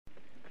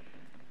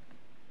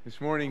This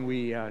morning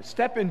we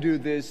step into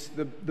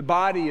the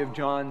body of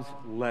John's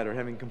letter,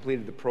 having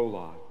completed the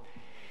prologue.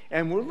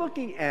 And we're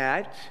looking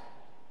at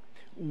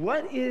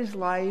what is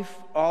life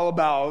all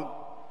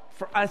about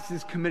for us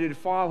as committed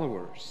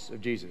followers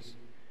of Jesus.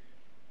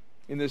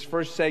 In this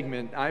first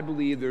segment, I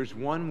believe there's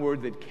one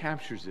word that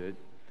captures it,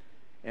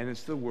 and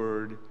it's the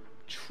word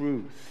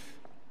truth.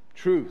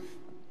 Truth.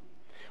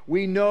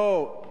 We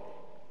know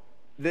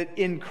that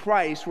in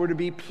Christ we're to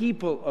be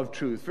people of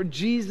truth, for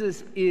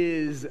Jesus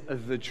is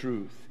the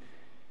truth.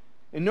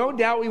 And no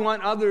doubt we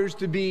want others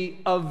to be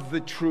of the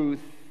truth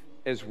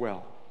as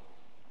well.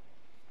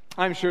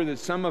 I'm sure that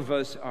some of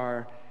us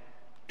are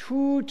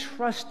too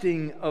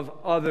trusting of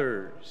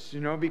others,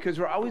 because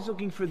we're always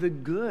looking for the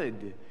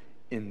good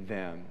in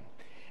them.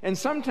 And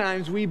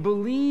sometimes we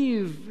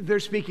believe they're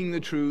speaking the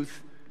truth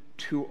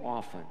too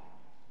often.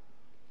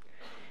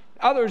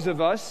 Others of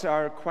us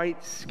are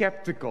quite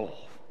skeptical.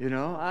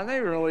 Are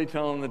they really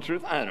telling the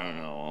truth? I don't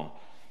know.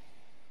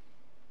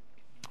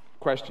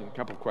 A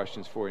couple of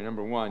questions for you.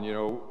 Number one,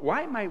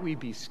 why might we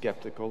be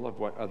skeptical of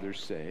what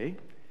others say?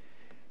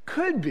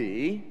 Could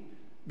be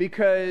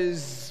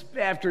because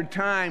after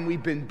time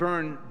we've been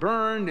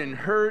burned and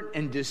hurt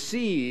and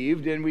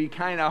deceived, and we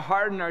kind of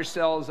harden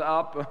ourselves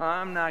up.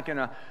 I'm not going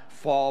to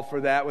fall for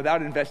that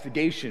without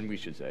investigation, we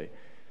should say.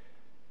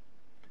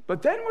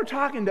 But then we're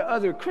talking to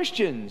other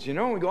Christians,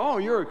 and we go, oh,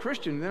 you're a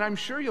Christian, then I'm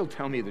sure you'll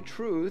tell me the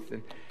truth.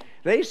 And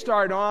they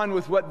start on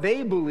with what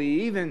they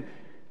believe, and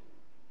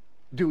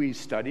do we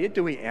study it?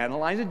 Do we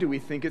analyze it? Do we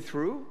think it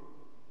through?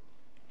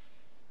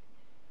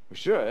 We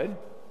should,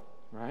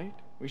 right?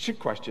 We should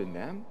question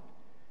them.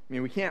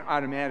 We can't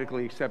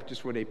automatically accept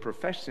just what a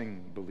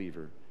professing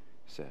believer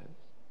says.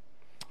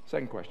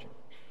 Second question,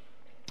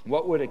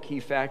 what would a key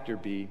factor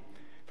be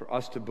for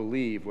us to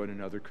believe what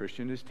another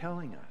Christian is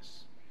telling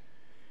us?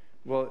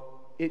 Well,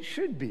 it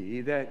should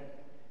be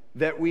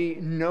that we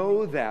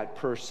know that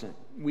person.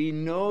 We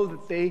know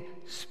that they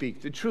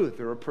speak the truth.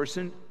 They're a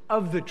person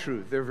of the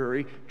truth. They're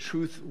very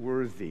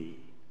truthworthy.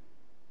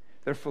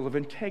 They're full of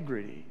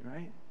integrity,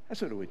 right?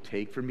 That's what it would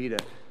take for me to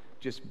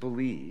just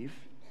believe.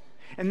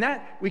 And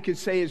that, we could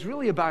say, is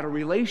really about a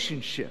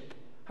relationship.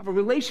 I have a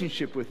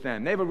relationship with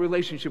them. They have a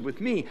relationship with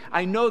me.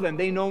 I know them.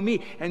 They know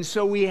me. And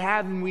so we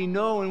have and we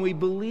know and we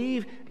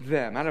believe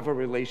them out of a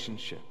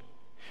relationship.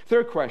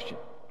 Third question.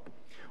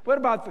 What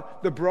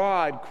about the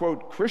broad,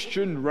 quote,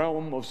 Christian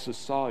realm of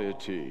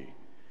society?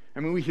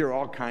 We hear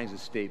all kinds of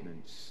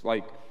statements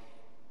like,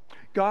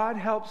 God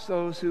helps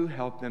those who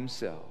help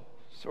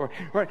themselves.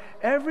 Or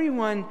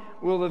everyone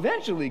will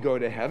eventually go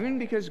to heaven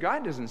because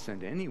God doesn't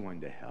send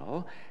anyone to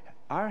hell.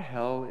 Our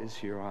hell is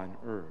here on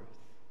earth.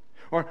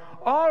 Or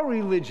all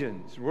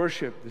religions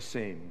worship the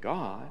same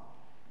God.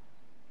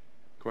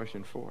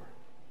 Question 4.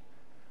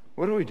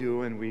 What do we do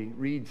when we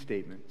read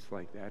statements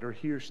like that or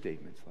hear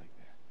statements like that?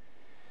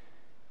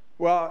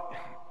 Well,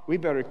 we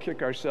better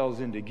kick ourselves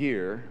into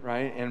gear,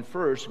 right? And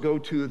first go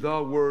to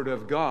the Word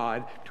of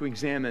God to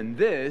examine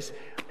this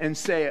and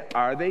say,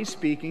 are they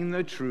speaking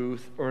the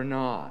truth or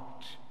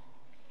not?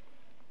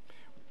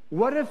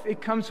 What if it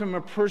comes from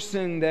a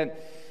person that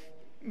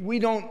we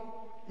don't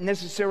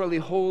necessarily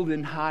hold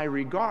in high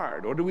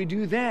regard? What do we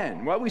do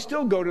then? Well, we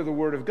still go to the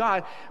Word of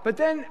God, but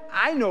then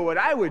I know what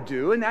I would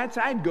do, and that's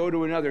I'd go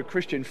to another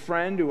Christian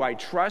friend who I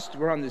trust.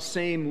 We're on the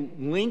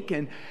same link,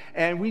 and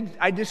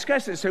I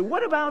discuss it. Say,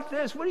 what about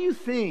this? What do you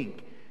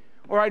think?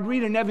 Or I'd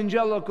read an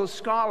evangelical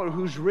scholar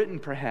who's written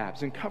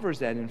perhaps and covers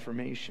that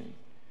information.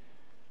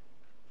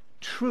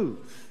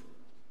 Truth.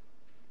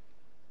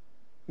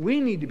 We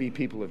need to be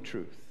people of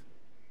truth.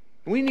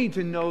 We need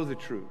to know the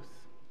truth.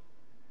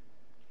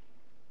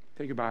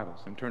 Take your Bibles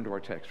and turn to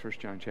our text, 1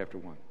 John chapter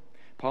 1.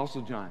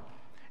 Apostle John,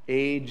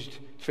 aged,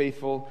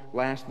 faithful,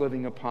 last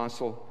living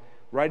apostle,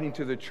 writing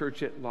to the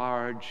church at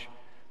large.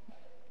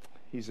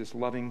 He's this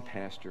loving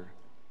pastor.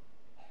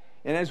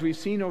 And as we've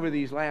seen over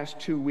these last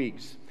 2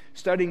 weeks,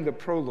 studying the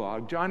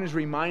prologue, John is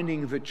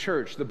reminding the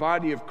church, the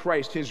body of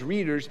Christ, his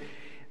readers,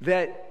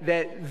 that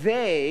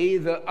they,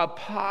 the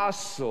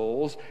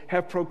apostles,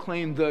 have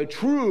proclaimed the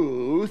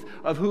truth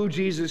of who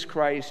Jesus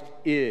Christ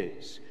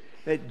is.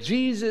 That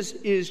Jesus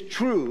is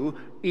true,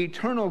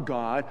 eternal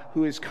God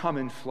who has come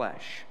in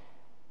flesh.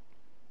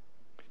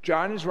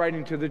 John is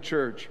writing to the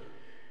church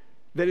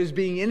that is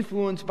being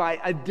influenced by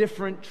a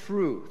different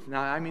truth.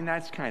 Now,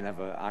 that's kind of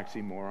an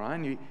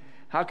oxymoron.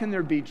 How can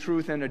there be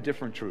truth and a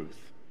different truth?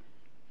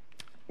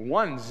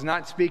 One's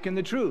not speaking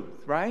the truth,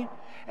 right?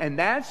 And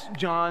that's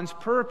John's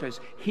purpose.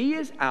 He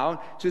is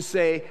out to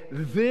say,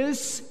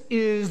 this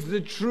is the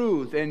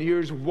truth, and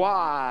here's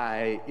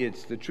why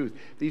it's the truth.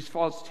 These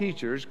false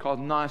teachers, called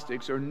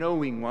Gnostics or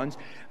knowing ones,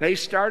 they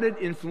started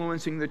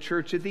influencing the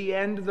church at the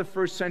end of the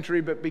first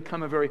century, but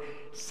become a very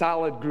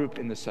solid group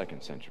in the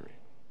second century.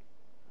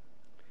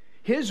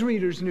 His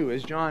readers knew,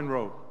 as John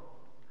wrote,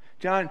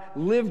 John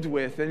lived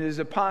with, and his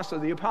the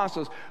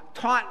apostles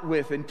taught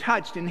with and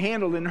touched and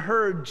handled and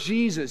heard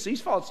Jesus.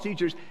 These false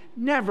teachers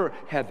never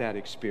had that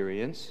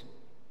experience.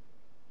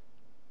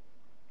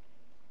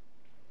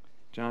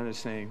 John is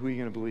saying, who are you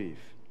going to believe?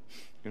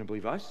 You going to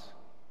believe us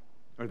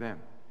or them?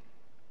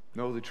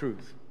 Know the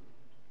truth.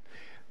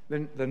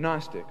 The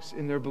Gnostics,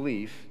 in their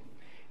belief,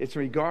 it's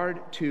in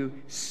regard to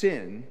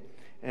sin,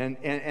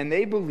 and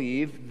they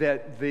believe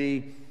that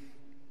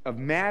of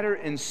matter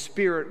and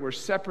spirit were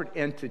separate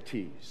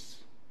entities.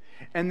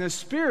 And the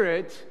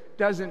spirit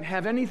doesn't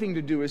have anything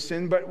to do with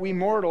sin, but we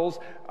mortals,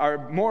 our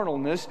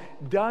mortalness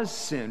does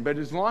sin. But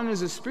as long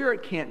as the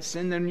spirit can't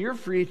sin, then you're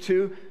free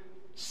to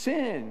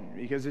sin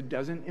because it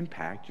doesn't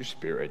impact your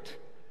spirit.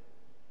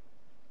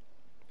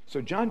 So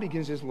John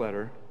begins his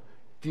letter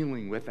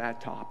dealing with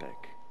that topic.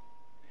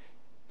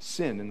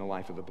 Sin in the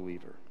life of the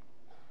believer.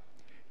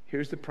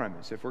 Here's the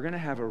premise. If we're going to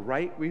have a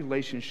right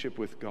relationship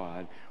with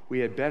God, we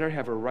had better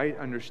have a right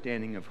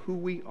understanding of who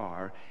we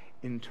are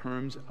in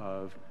terms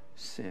of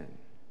sin.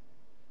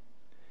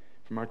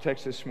 From our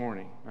text this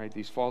morning, right,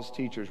 these false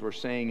teachers were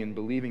saying and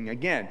believing,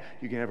 again,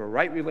 you can have a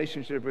right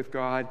relationship with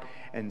God,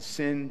 and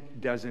sin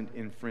doesn't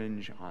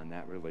infringe on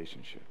that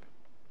relationship.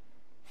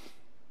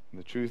 And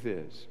the truth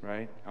is,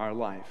 right, our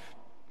life,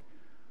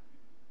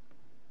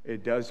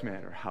 it does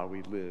matter how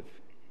we live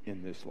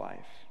in this life.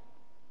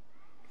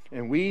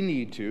 And we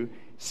need to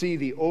see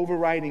the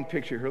overriding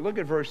picture here. Look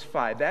at verse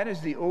 5. That is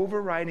the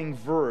overriding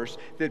verse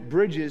that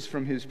bridges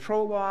from his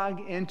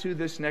prologue into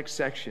this next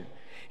section.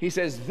 He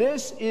says,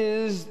 this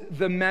is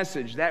the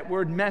message. That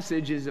word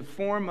message is a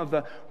form of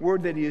the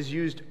word that he has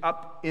used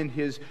up in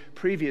his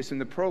previous, in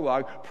the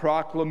prologue,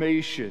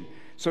 proclamation.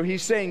 So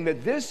he's saying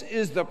that this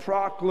is the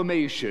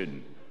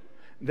proclamation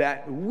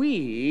that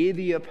we,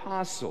 the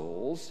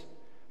apostles,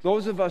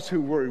 those of us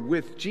who were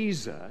with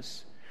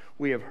Jesus,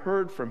 we have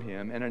heard from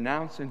him and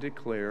announce and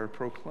declare,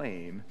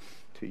 proclaim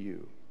to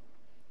you.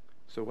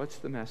 So what's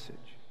the message?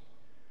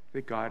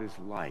 That God is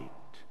light,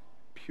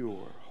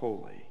 pure,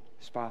 holy,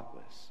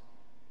 spotless.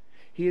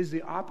 He is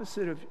the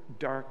opposite of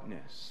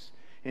darkness.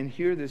 And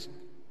here this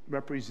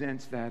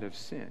represents that of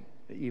sin,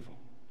 the evil.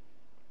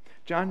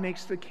 John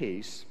makes the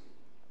case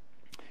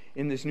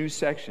in this new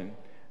section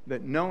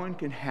that no one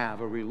can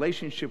have a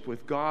relationship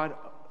with God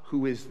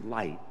who is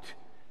light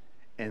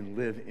and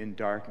live in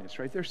darkness,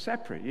 right? They're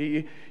separate.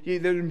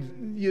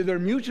 They're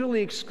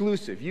mutually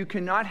exclusive. You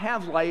cannot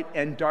have light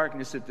and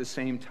darkness at the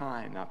same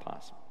time. Not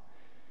possible.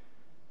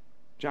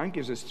 John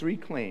gives us 3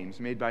 claims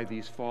made by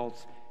these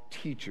false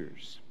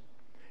teachers.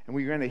 And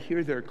we're going to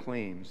hear their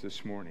claims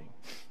this morning.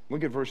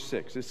 Look at verse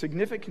 6. It's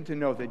significant to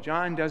note that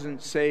John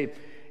doesn't say,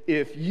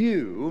 if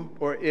you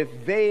or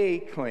if they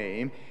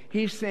claim.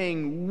 He's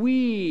saying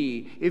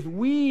we. If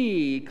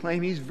we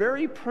claim, he's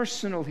very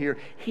personal here.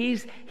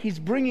 He's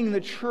bringing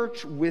the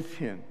church with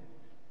him.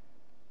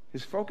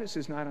 His focus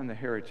is not on the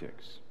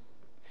heretics.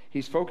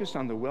 He's focused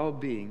on the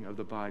well-being of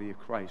the body of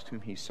Christ,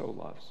 whom he so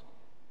loves.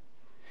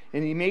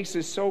 And he makes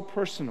this so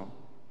personal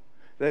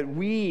that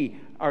we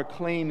are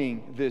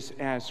claiming this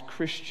as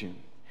Christian.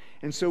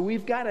 And so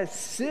we've got to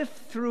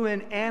sift through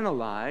and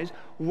analyze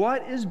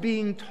what is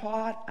being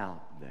taught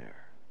out there.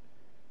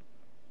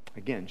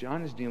 Again,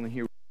 John is dealing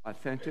here with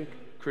authentic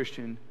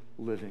Christian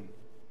living,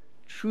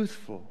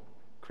 truthful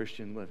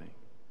Christian living.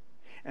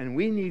 And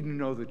we need to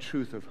know the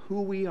truth of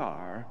who we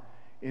are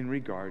in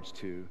regards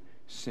to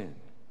sin.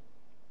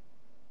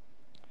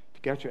 If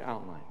you got your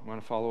outline, you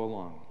want to follow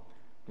along.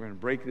 We're going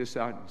to break this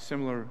out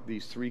in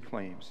these 3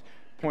 claims.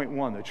 Point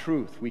 1, the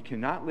truth. We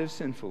cannot live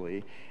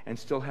sinfully and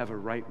still have a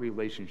right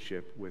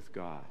relationship with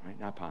God. Right?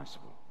 Not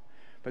possible.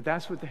 But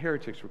that's what the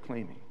heretics were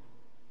claiming.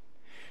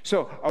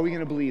 So, are we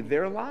going to believe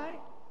their lie?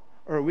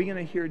 Or are we going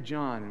to hear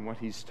John and what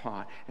he's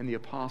taught and the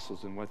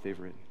apostles and what they've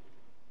written?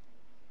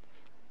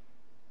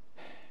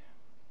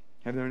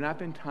 Have there not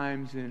been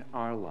times in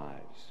our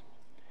lives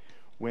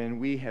when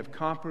we have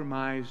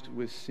compromised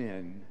with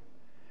sin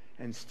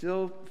and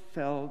still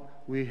felt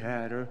we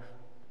had a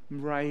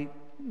right,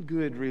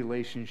 good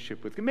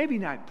relationship with God? Maybe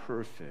not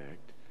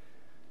perfect.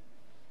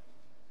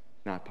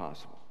 Not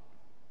possible.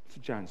 That's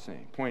what John's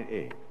saying. Point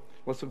A.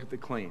 Let's look at the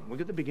claim.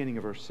 Look at the beginning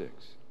of verse 6.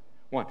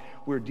 1,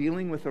 we're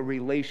dealing with a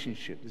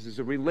relationship. This is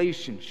a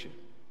relationship.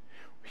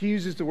 He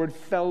uses the word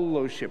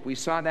fellowship. We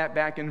saw that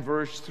back in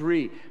verse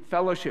 3.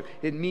 Fellowship.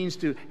 It means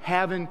to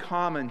have in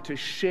common, to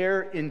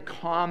share in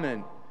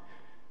common,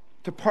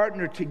 to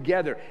partner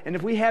together. And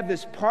if we have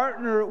this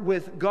partner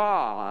with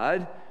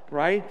God,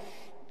 right,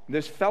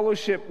 this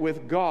fellowship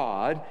with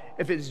God,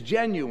 if it's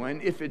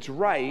genuine, if it's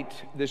right,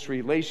 this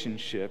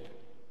relationship,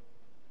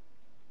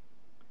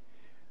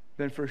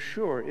 then for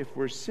sure, if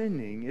we're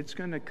sinning, it's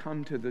going to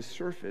come to the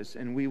surface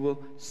and we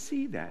will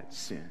see that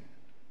sin.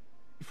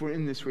 If we're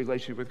in this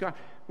relationship with God,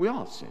 we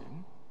all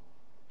sin.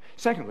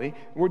 Secondly,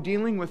 we're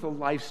dealing with a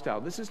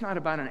lifestyle. This is not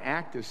about an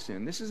act of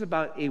sin. This is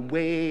about a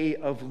way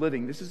of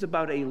living. This is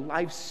about a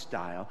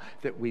lifestyle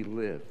that we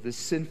live, this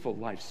sinful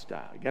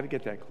lifestyle. You got to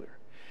get that clear.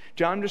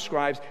 John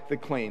describes the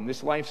claim,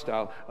 this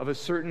lifestyle, of a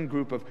certain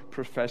group of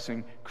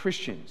professing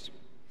Christians.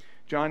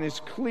 John is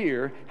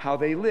clear how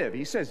they live.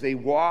 He says they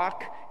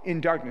walk in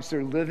darkness.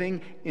 They're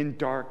living in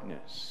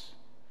darkness.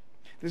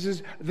 This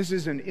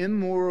is an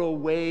immoral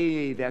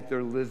way that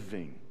they're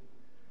living.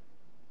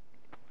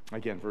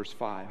 Again, verse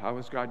 5. How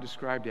is God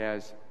described?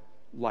 As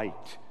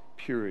light,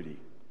 purity.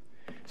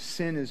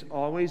 Sin is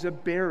always a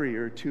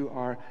barrier to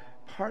our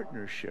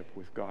partnership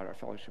with God, our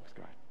fellowship with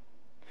God.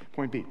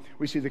 Point B,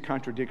 we see the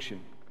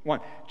contradiction. One,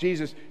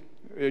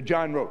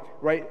 John wrote,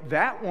 right,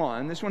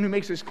 this one who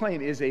makes this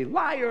claim is a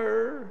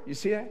liar. You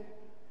see that?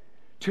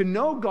 To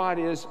know God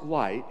is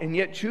light and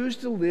yet choose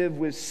to live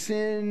with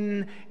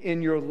sin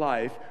in your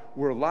life,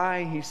 where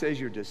lying, he says,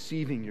 you're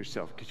deceiving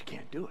yourself because you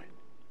can't do it.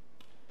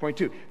 Point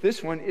two,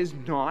 this one is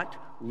not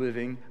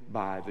living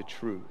by the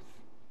truth.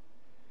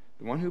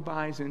 The one who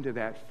buys into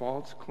that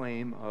false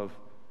claim of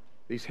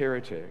these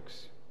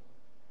heretics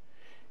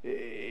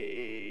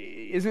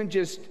isn't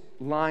just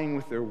lying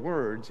with their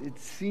words,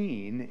 it's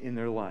seen in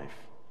their life.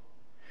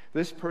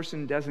 This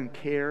person doesn't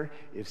care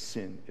if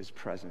sin is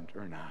present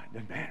or not. It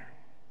doesn't matter.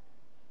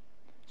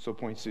 So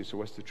point C, so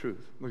what's the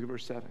truth? Look at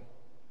verse 7.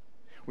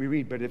 We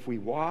read, but if we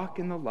walk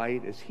in the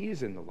light as he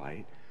is in the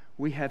light,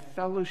 we have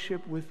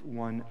fellowship with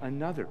one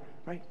another,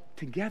 right?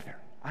 Together.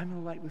 I'm in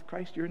the light with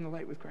Christ, you're in the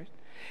light with Christ.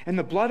 And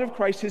the blood of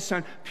Christ, his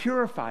Son,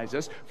 purifies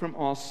us from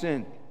all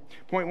sin.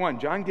 Point 1,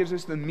 John gives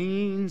us the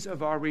means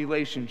of our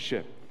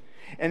relationship.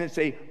 And it's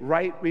a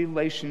right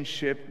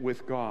relationship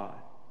with God.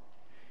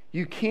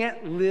 You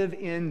can't live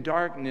in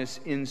darkness,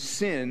 in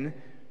sin,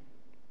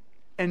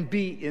 and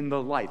be in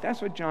the light.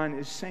 That's what John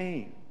is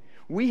saying.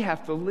 We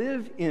have to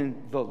live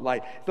in the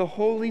light, the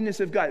holiness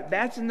of God.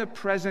 That's in the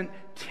present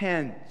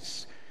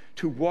tense.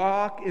 To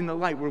walk in the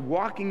light. We're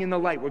walking in the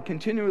light. We're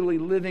continually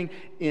living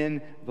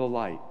in the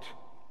light.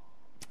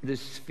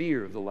 This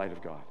sphere of the light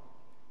of God.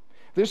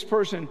 This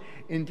person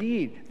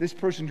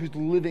who's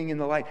living in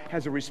the light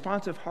has a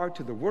responsive heart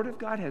to the Word of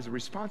God, has a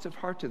responsive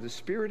heart to the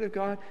Spirit of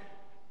God.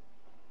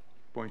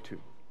 Point 2.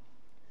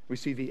 We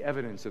see the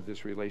evidence of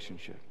this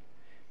relationship.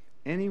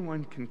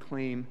 Anyone can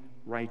claim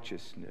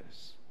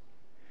righteousness,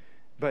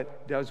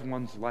 but does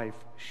one's life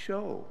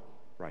show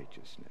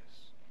righteousness?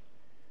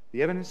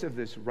 The evidence of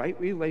this right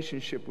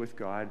relationship with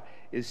God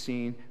is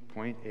seen,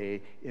 point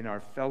A, in our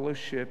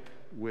fellowship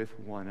with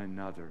one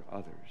another,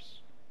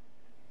 others.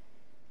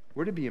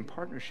 We're to be in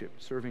partnership,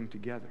 serving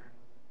together.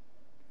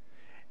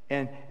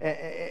 And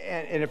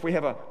if we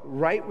have a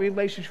right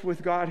relationship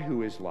with God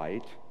who is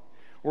light,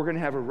 we're going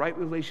to have a right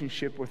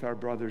relationship with our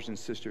brothers and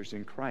sisters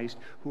in Christ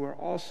who are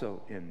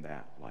also in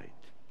that light.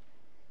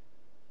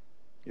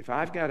 If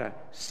I've got a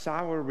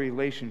sour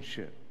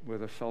relationship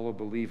with a fellow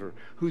believer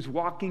who's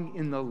walking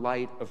in the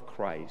light of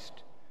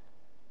Christ,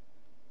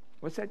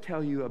 what's that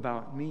tell you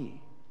about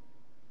me?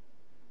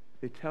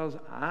 It tells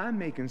I'm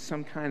making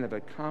some kind of a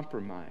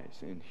compromise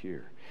in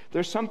here.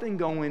 There's something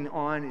going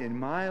on in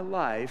my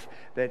life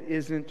that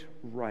isn't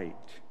right.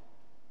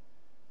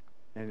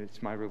 And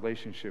it's my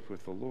relationship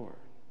with the Lord.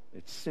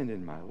 It's sin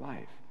in my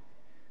life.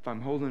 If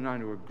I'm holding on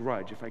to a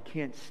grudge, if I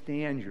can't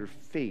stand your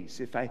face,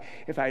 if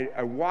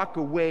I walk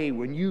away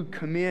when you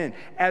come in,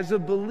 as a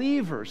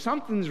believer,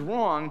 something's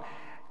wrong.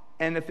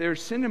 And if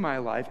there's sin in my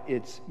life,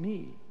 it's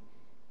me.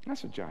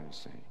 That's what John is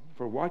saying. If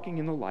we're walking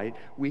in the light,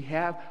 we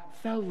have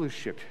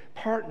fellowship,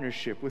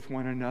 partnership with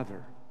one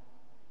another.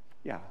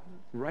 Yeah,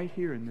 right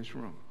here in this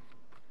room.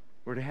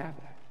 We're to have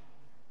that.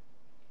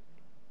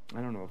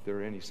 I don't know if there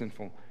are any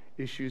sinful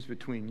issues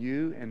between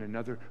you and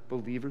another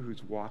believer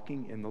who's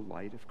walking in the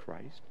light of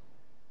Christ.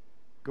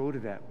 Go to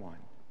that one.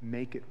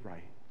 Make it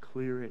right.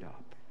 Clear it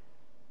up.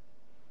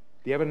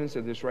 The evidence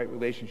of this right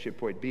relationship,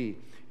 point B,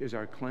 is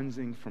our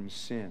cleansing from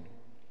sin.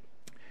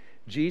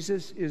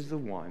 Jesus is the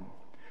one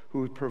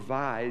who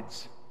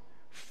provides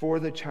for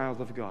the child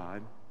of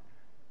God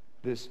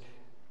this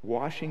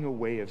washing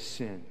away of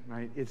sin,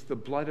 right? It's the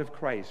blood of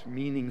Christ,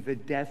 meaning the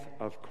death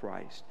of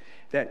Christ.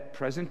 That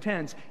present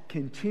tense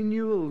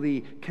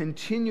continually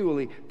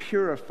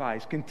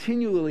purifies,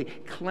 continually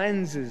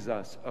cleanses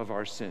us of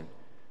our sin.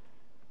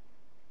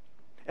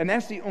 And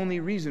that's the only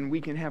reason we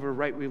can have a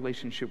right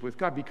relationship with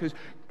God, because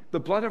the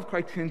blood of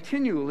Christ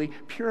continually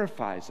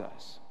purifies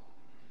us.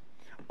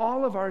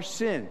 All of our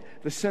sin,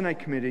 the sin I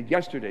committed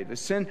yesterday, the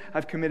sin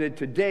I've committed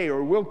today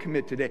or will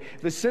commit today,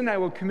 the sin I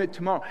will commit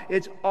tomorrow,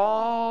 it's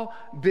all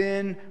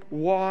been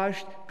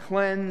washed,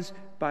 cleansed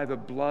by the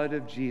blood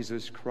of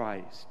Jesus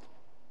Christ.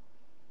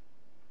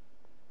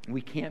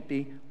 We can't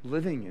be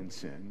living in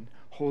sin,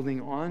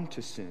 holding on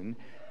to sin,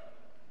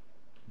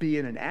 be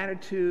it an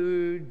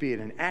attitude, be it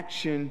an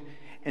action,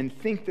 and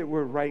think that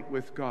we're right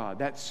with God.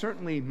 That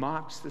certainly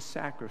mocks the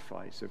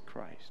sacrifice of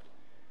Christ.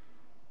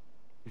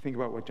 You think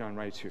about what John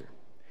writes here.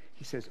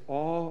 He says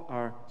all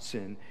our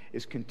sin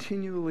is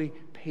continually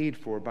paid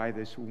for by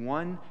this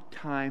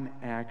one-time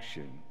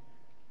action,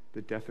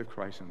 the death of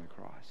Christ on the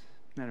cross.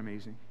 Isn't that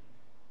amazing?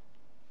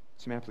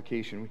 Some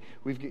application.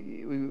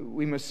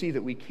 We must see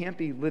that we can't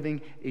be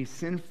living a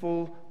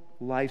sinful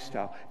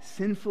lifestyle,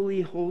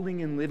 sinfully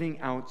holding and living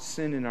out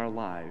sin in our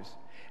lives,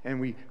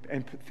 and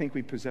think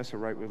we possess a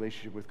right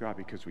relationship with God,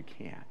 because we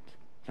can't.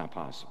 It's not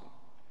possible.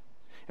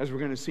 As we're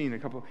going to see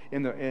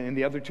in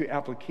the other two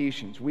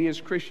applications, we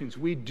as Christians,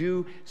 we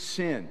do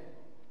sin.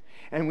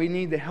 And we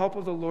need the help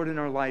of the Lord in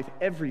our life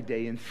every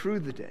day and through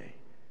the day.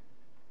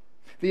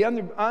 The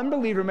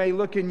unbeliever may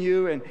look in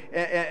you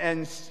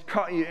and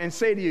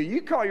say to you,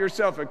 you call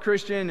yourself a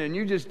Christian and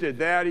you just did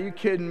that. Are you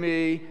kidding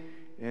me?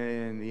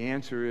 And the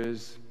answer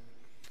is,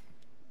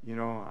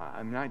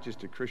 I'm not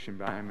just a Christian,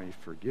 but I'm a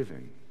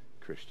forgiven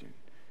Christian.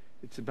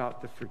 It's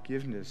about the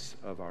forgiveness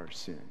of our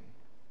sin,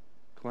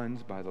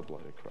 cleansed by the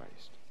blood of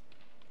Christ.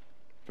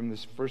 From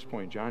this first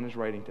point, John is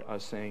writing to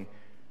us saying,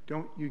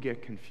 don't you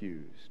get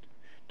confused.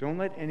 Don't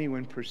let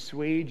anyone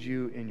persuade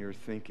you in your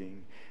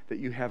thinking that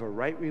you have a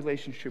right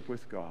relationship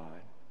with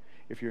God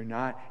if you're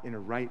not in a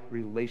right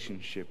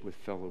relationship with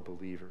fellow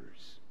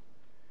believers.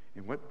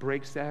 And what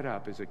breaks that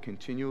up is a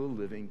continual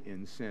living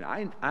in sin.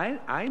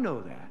 I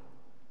know that.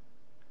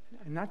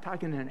 I'm not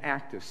talking an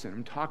act of sin.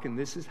 I'm talking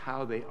this is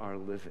how they are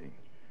living.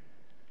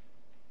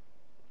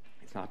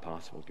 It's not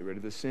possible. Get rid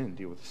of the sin.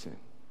 Deal with the sin.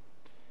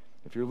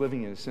 If you're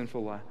living in a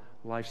sinful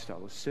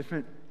lifestyle, a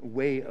different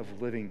way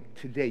of living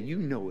today, you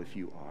know if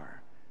you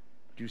are.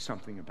 Do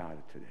something about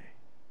it today.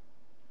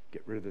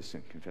 Get rid of the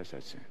sin. Confess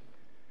that sin.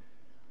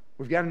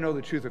 We've got to know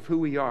the truth of who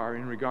we are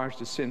in regards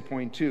to sin,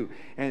 point 2.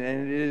 And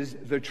it is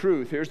the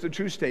truth. Here's the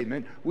true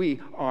statement.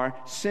 We are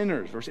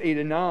sinners. Verse 8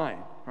 and 9.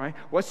 Right?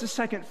 What's the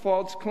second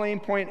false claim?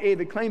 Point A.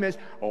 The claim is,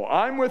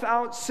 I'm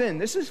without sin.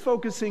 This is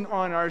focusing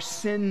on our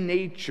sin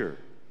nature.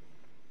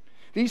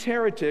 These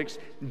heretics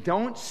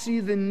don't see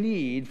the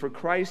need for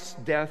Christ's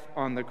death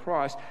on the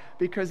cross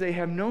because they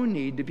have no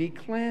need to be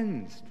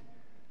cleansed.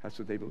 That's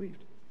what they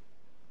believed.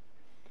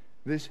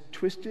 This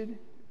twisted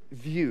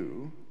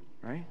view,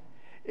 right,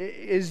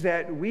 is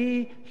that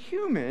we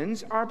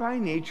humans are by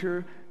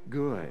nature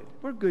good.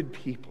 We're good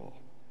people.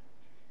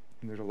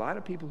 And there's a lot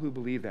of people who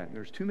believe that. And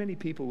there's too many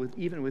people,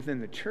 even within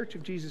the Church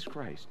of Jesus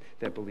Christ,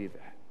 that believe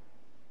that.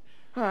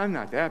 I'm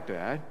not that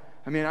bad.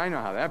 I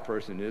know how that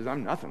person is.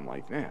 I'm nothing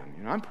like them.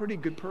 I'm a pretty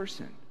good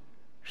person.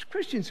 There's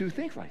Christians who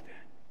think like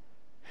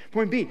that.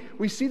 Point B,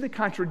 we see the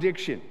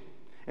contradiction.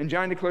 And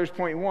John declares,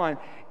 point 1,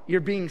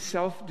 you're being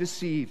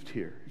self-deceived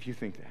here, if you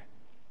think that.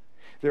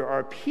 There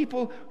are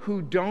people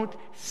who don't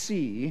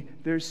see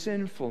their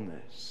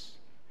sinfulness.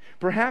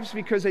 Perhaps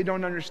because they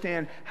don't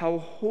understand how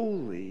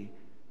holy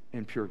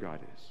and pure God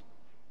is.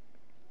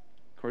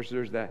 Of course,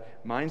 there's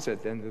that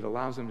mindset then that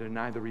allows them to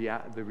deny the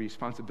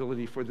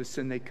responsibility for the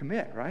sin they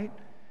commit, right?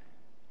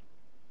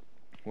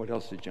 What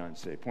else did John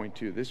say? Point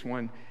 2, this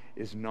one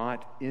is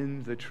not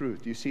in the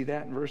truth. Do you see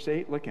that in verse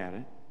 8? Look at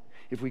it.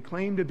 If we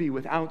claim to be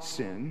without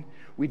sin,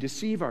 we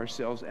deceive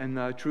ourselves, and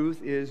the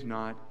truth is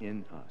not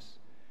in us.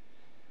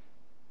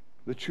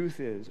 The truth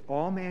is,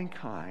 all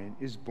mankind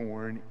is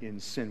born in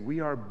sin.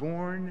 We are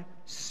born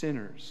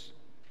sinners.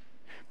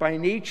 By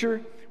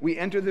nature, we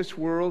enter this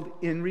world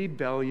in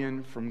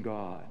rebellion from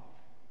God.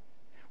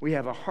 We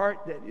have a heart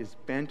that is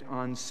bent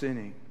on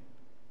sinning.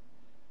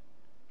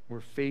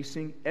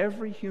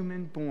 Every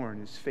human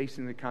born is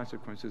facing the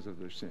consequences of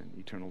their sin,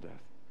 eternal death.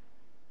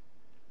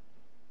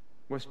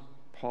 What's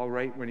Paul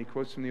right when he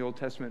quotes from the Old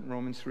Testament in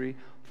Romans 3?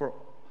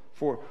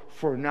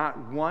 For not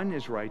one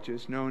is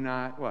righteous, no,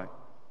 not what?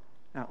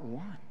 Not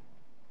one.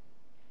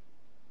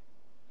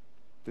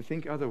 To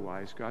think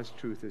otherwise, God's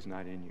truth is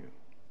not in you.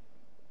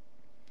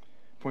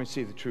 Point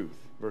C, the truth.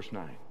 Verse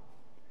 9.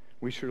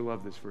 We sure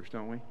love this verse,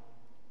 don't we?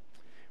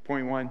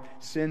 Point 1,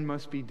 sin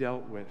must be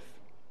dealt with.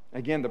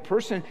 Again, the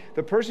person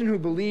who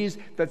believes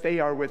that they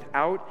are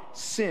without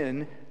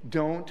sin,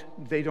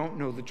 they don't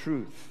know the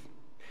truth.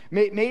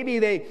 Maybe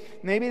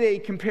they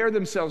compare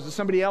themselves to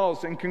somebody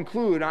else and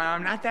conclude,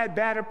 I'm not that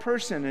bad a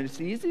person. And it's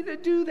easy to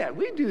do that.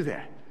 We do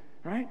that,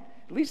 right?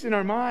 At least in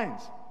our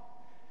minds.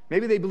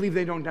 Maybe they believe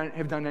they don't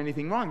have done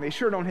anything wrong. They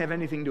sure don't have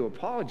anything to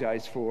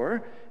apologize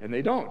for, and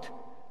they don't.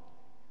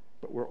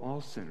 But we're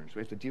all sinners. We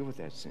have to deal with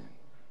that sin.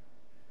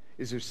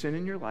 Is there sin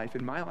in your life,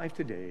 in my life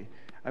today?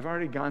 I've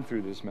already gone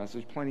through this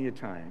message plenty of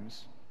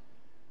times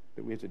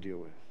that we have to deal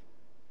with.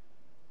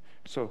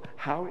 So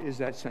how is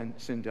that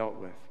sin dealt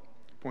with?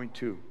 Point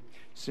 2,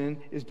 sin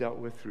is dealt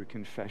with through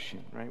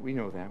confession, right? We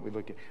know that. We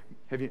look at,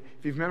 if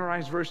you've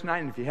memorized verse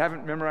 9, if you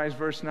haven't memorized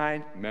verse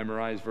 9,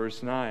 memorize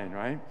verse 9,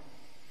 right?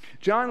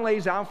 John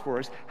lays out for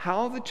us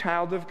how the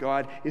child of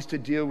God is to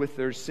deal with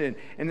their sin.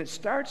 And it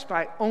starts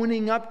by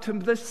owning up to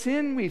the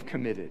sin we've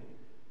committed.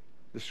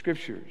 The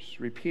scriptures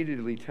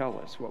repeatedly tell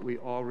us what we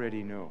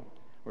already know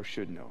or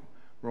should know.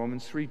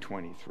 Romans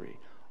 3:23.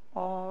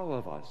 All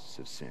of us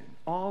have sinned.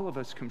 All of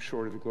us come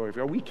short of the glory of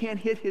God. We can't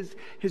hit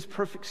his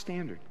perfect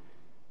standard.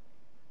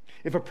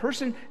 If a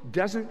person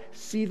doesn't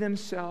see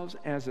themselves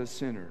as a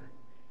sinner,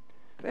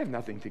 they have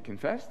nothing to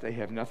confess. They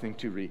have nothing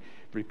to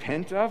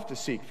repent of, to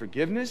seek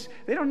forgiveness.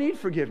 They don't need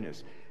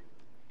forgiveness.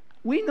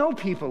 We know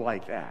people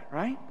like that,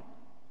 right?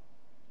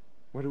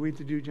 What are we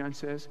to do, John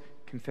says?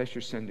 Confess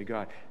your sin to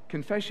God.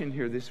 Confession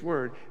here, this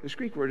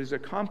Greek word, is a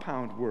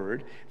compound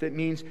word that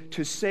means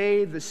to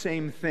say the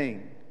same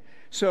thing.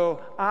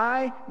 So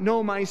I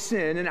know my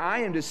sin, and I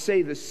am to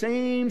say the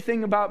same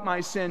thing about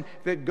my sin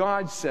that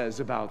God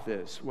says about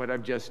this, what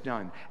I've just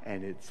done,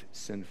 and it's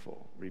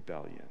sinful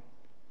rebellion.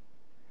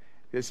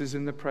 This is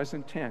in the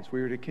present tense.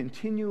 We are to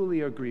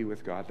continually agree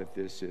with God that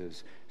this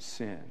is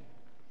sin.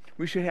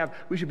 We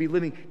should be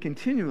living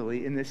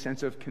continually in this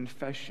sense of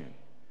confession.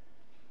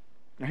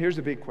 Now here's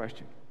the big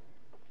question.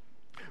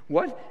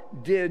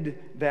 What did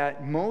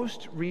that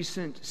most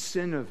recent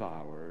sin of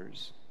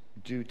ours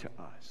do to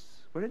us?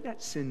 What did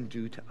that sin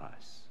do to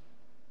us?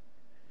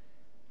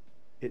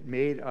 It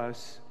made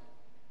us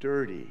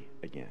dirty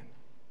again.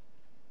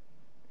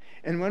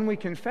 And when we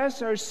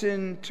confess our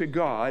sin to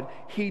God,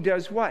 He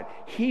does what?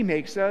 He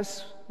makes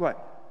us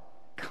what?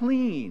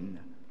 Clean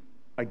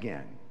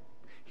again.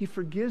 He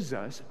forgives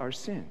us our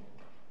sin.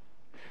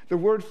 The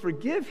word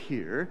forgive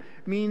here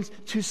means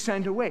to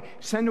send away.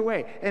 Send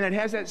away. And it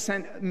has that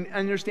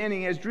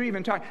understanding, as Drew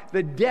even talked,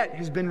 the debt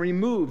has been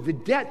removed. The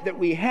debt that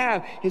we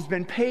have has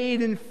been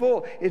paid in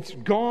full. It's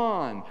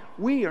gone.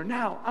 We are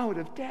now out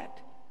of debt.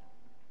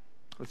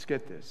 Let's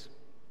get this.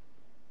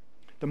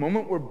 The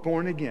moment we're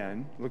born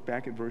again, look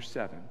back at verse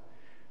 7.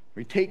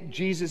 We take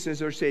Jesus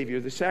as our Savior,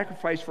 the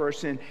sacrifice for our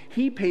sin.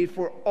 He paid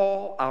for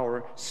all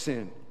our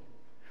sin.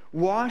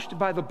 Washed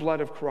by the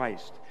blood of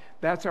Christ.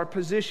 That's our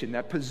position.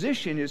 That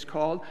position is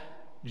called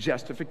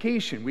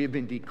justification. We have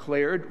been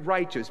declared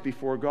righteous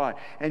before God.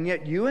 And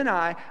yet you and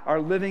I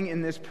are living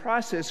in this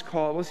process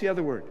called, what's the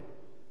other word?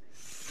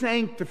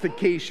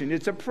 Sanctification.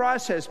 It's a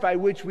process by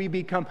which we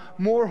become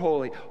more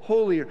holy,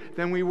 holier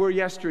than we were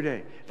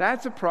yesterday.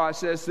 That's a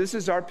process. This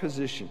is our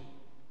position.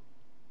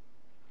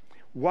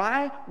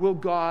 Why will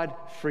God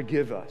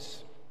forgive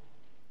us?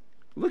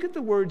 Look at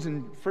the words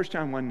in 1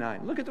 John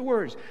 1:9. Look at the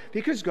words.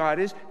 Because God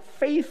is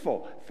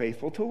faithful.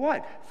 Faithful to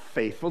what?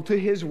 Faithful to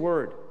His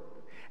word.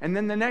 And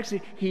then the next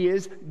thing, He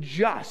is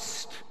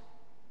just.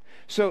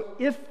 So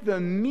if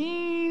the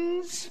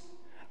means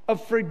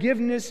of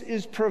forgiveness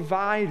is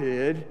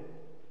provided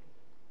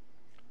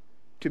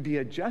to be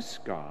a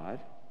just God,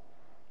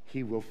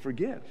 He will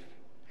forgive.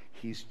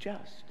 He's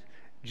just.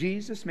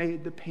 Jesus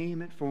made the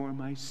payment for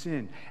my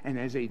sin. And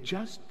as a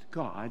just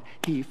God,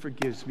 He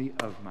forgives me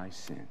of my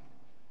sin.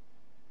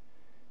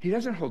 He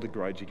doesn't hold a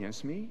grudge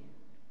against me.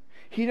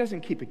 He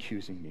doesn't keep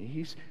accusing me.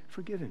 He's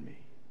forgiven me.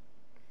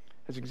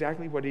 That's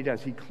exactly what He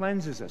does. He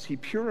cleanses us. He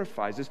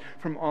purifies us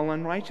from all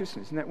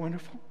unrighteousness. Isn't that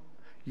wonderful?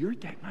 Your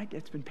debt, my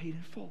debt's been paid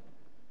in full.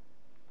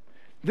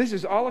 This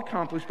is all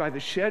accomplished by the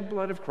shed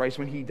blood of Christ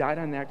when He died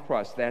on that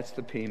cross. That's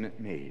the payment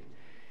made.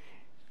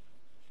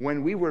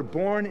 When we were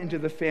born into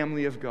the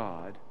family of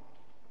God,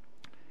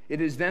 it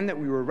is then that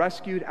we were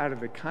rescued out of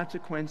the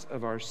consequence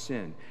of our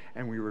sin,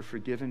 and we were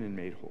forgiven and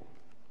made whole.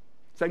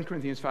 2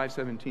 Corinthians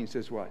 5:17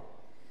 says what?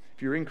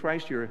 If you're in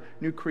Christ, you're a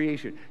new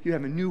creation. You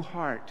have a new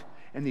heart,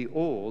 and the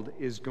old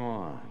is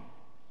gone.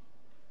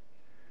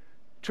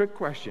 Trick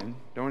question.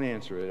 Don't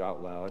answer it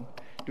out loud.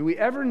 Do we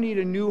ever need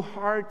a new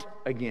heart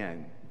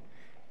again?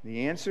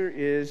 The answer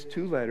is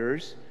 2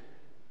 letters.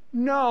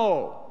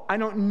 No, I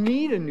don't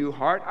need a new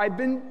heart. I've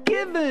been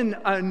given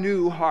a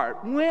new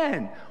heart.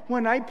 When?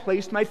 When I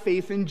placed my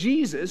faith in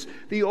Jesus,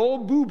 the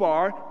old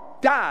Boobar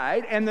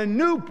died, and the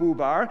new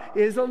Boobar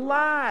is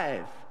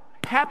alive.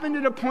 Happened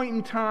at a point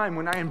in time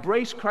when I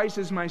embraced Christ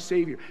as my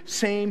Savior.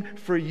 Same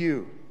for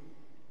you.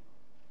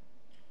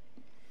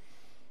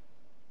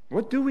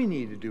 What do we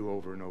need to do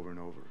over and over and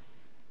over?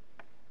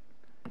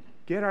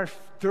 Get our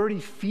dirty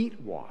feet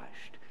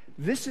washed.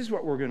 This is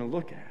what we're going to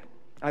look at.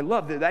 I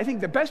love that. I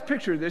think the best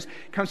picture of this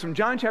comes from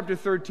John chapter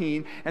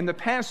 13 and the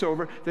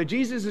Passover that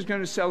Jesus is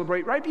going to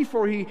celebrate right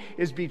before He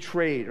is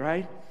betrayed,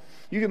 right?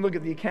 You can look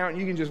at the account,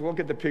 you can just look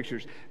at the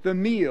pictures. The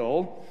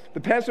meal, the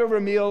Passover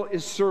meal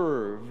is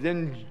served,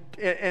 and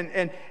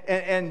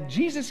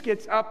Jesus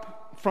gets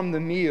up from the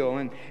meal,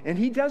 and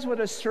He does what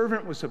a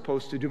servant was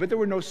supposed to do, but there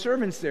were no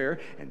servants there,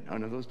 and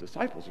none of those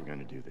disciples are going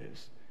to do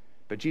this,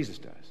 but Jesus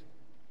does.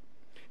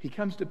 He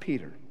comes to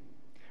Peter,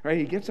 right?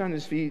 He gets on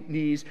his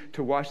knees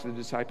to wash the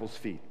disciples'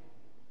 feet.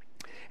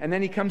 And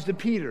then He comes to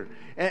Peter,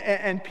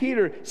 and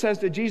Peter says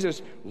to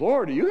Jesus,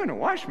 "Lord, are you going to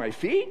wash my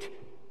feet?"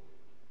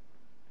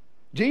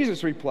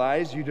 Jesus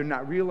replies, "You do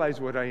not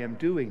realize what I am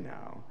doing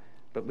now,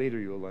 but later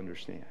you will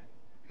understand."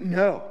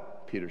 "No,"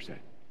 Peter said.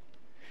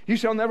 "You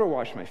shall never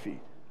wash my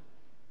feet."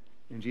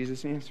 And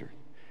Jesus answered,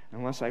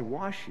 "Unless I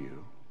wash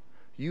you,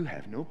 you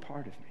have no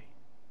part of me."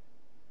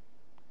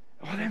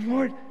 "Oh, then,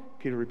 Lord,"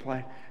 Peter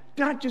replied,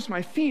 "not just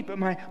my feet, but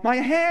my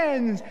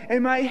hands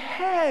and my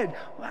head.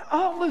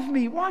 All of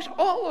me. Wash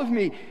all of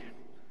me."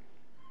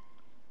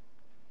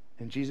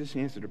 And Jesus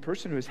answered, "A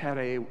person who has had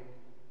a,"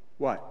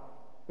 what?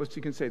 What's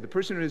he can say? The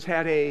person who has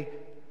had a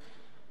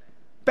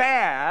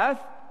bath,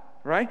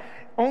 right,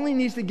 only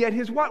needs to get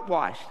his what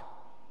washed?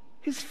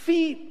 His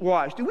feet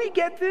washed. Do we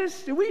get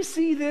this? Do we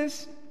see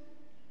this?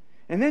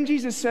 And then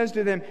Jesus says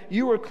to them,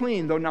 "You are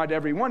clean, though not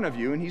every one of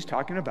you." And He's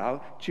talking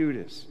about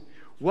Judas.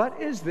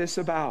 What is this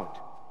about?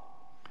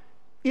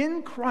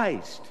 In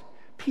Christ,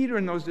 Peter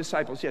and those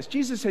disciples, yes,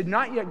 Jesus had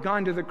not yet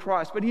gone to the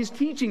cross, but He's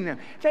teaching them.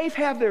 They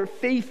have their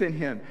faith in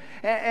Him.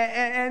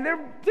 And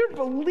they're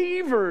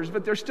believers,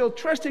 but they're still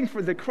trusting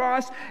for the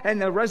cross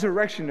and the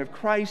resurrection of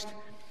Christ.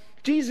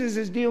 Jesus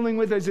is dealing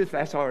with as if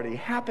that's already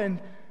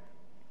happened.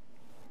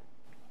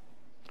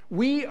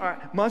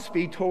 Must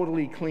be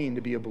totally clean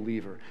to be a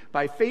believer.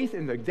 By faith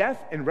in the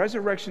death and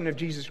resurrection of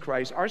Jesus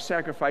Christ, our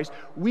sacrifice,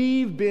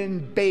 we've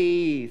been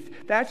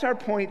bathed. That's our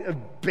point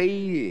of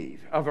bathe,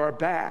 of our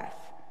bath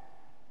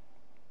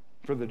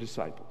for the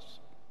disciples.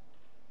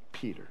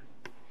 Peter,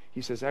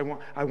 he says, I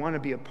want to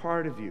be a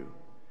part of you,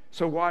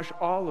 so wash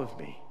all of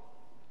me.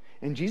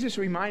 And Jesus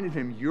reminded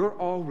him, you're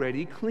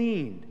already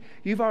cleaned.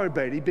 You've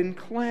already been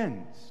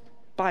cleansed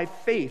by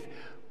faith,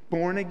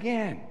 born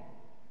again.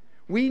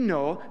 We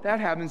know that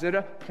happens at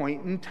a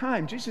point in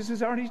time. Jesus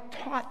has already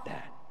taught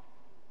that.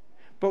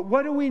 But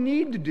what do we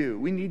need to do?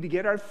 We need to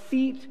get our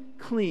feet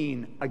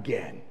clean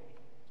again.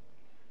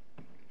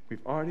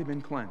 We've already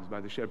been cleansed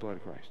by the shed blood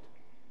of Christ.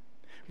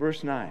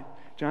 Verse 9,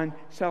 John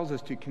tells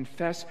us to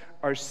confess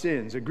our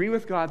sins, agree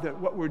with God that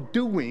what we're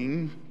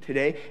doing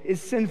today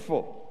is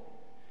sinful.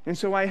 And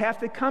so I have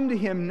to come to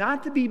him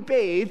not to be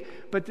bathed,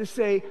 but to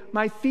say,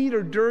 my feet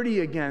are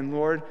dirty again,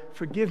 Lord.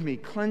 Forgive me,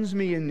 cleanse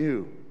me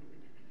anew.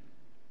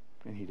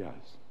 And he does.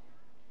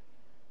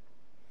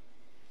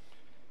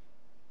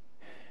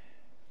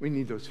 We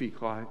need those feet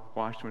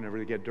washed whenever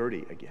they get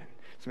dirty again.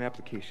 Some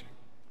application.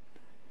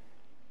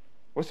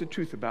 What's the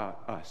truth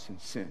about us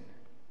and sin?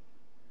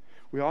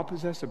 We all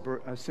possess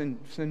a sin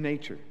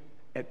nature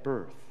at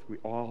birth. We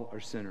all are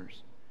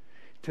sinners.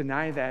 To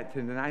deny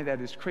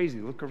that is crazy.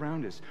 Look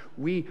around us.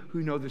 We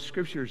who know the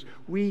Scriptures,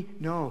 we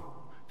know.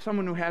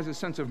 Someone who has a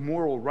sense of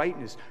moral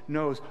rightness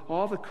knows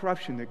all the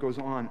corruption that goes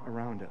on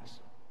around us.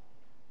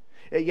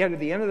 Yet at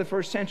the end of the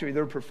first century,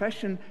 there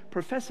were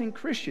professing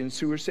Christians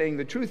who were saying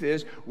the truth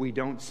is we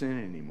don't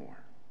sin anymore.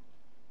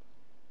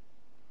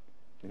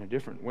 In a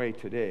different way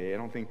today, I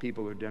don't think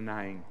people are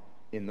denying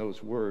in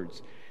those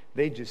words.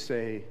 They just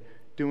say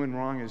doing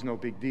wrong is no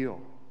big deal.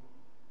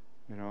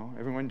 You know,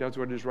 everyone does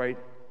what is right,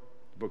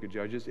 the book of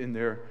Judges, in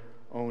their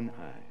own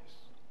eyes.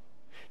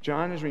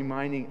 John is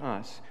reminding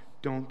us,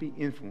 don't be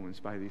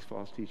influenced by these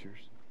false teachers.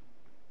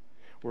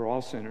 We're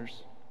all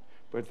sinners,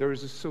 but there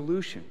is a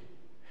solution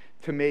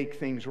to make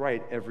things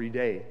right every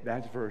day.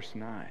 That's verse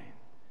 9.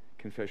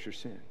 Confess your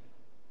sin.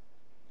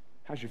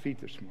 How's your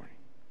feet this morning?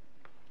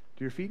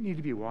 Do your feet need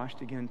to be washed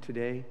again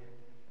today,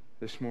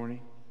 this morning?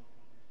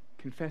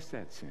 Confess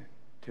that sin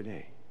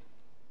today.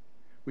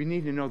 We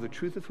need to know the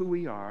truth of who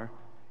we are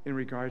in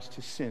regards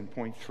to sin.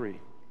 Point 3.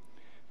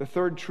 The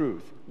third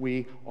truth,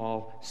 we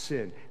all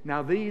sin.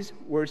 Now these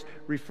words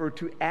refer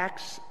to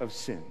acts of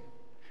sin.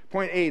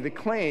 Point A, the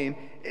claim,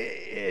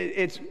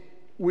 it's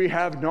we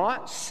have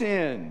not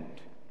sinned.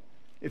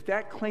 If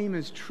that claim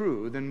is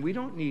true, then we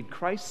don't need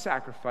Christ's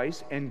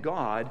sacrifice, and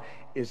God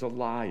is a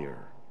liar.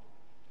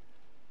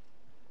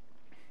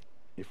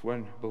 If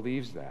one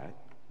believes that,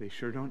 they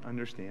sure don't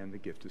understand the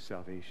gift of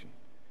salvation.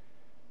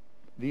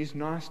 These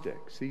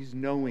Gnostics, these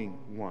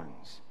knowing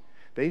ones,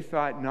 they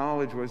thought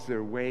knowledge was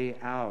their way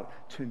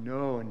out to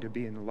know and to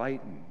be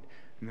enlightened,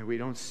 and that we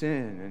don't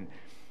sin. And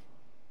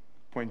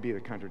point B, the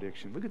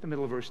contradiction. Look at the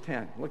middle of verse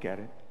 10. Look at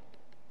it.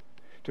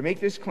 To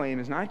make this claim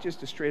is not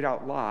just a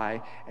straight-out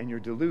lie and you're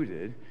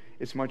deluded.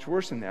 It's much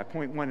worse than that.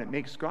 Point 1, it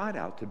makes God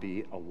out to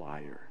be a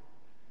liar.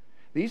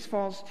 These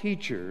false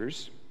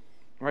teachers,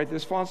 right,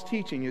 this false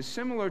teaching is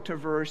similar to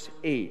verse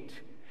 8,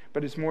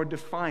 but it's more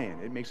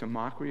defiant. It makes a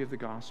mockery of the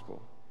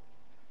gospel.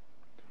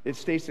 It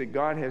states that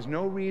God has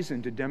no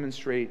reason to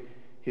demonstrate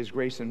his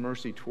grace and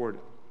mercy toward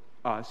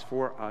us,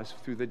 for us,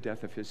 through the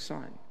death of his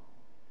Son.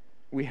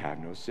 We have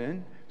no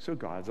sin, so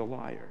God's a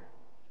liar.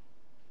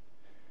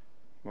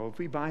 Well, if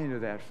we buy into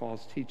that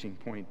false teaching,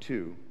 point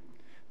 2,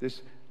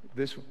 this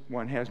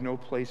one has no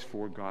place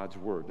for God's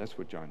word. That's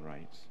what John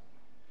writes.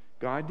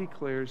 God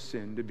declares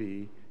sin to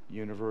be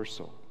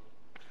universal.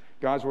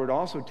 God's word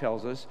also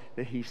tells us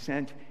that he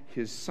sent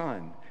his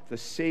Son, the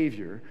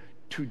Savior,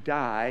 to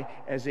die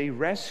as a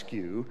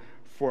rescue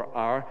for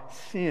our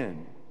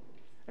sin.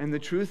 And the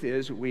truth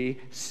is, we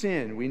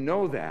sin. We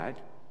know that.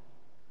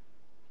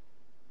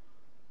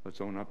 Let's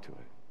own up to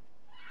it.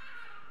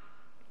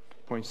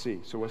 Point C.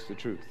 So what's the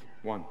truth?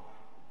 1.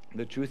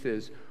 The truth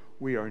is,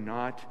 we are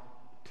not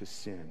to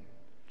sin.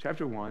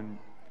 Chapter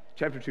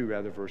 2,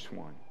 verse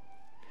 1.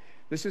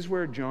 This is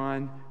where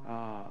John,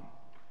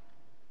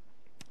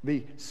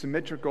 the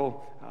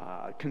symmetrical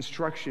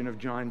construction of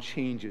John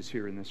changes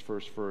here in this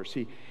first verse.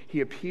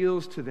 He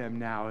appeals to them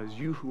now as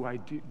you who I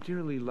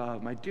dearly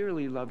love, my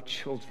dearly loved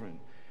children.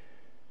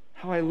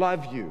 How I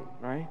love you,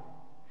 right?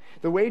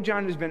 The way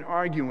John has been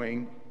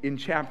arguing in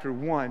chapter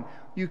 1,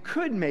 you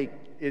could make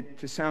it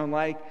to sound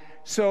like,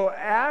 so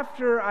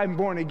after I'm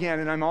born again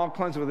and I'm all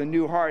cleansed with a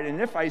new heart,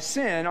 and if I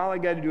sin, all I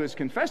got to do is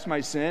confess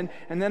my sin,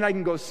 and then I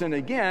can go sin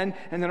again,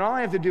 and then all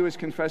I have to do is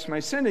confess my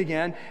sin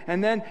again,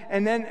 and then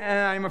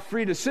I'm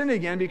free to sin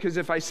again, because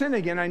if I sin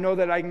again, I know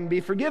that I can be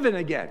forgiven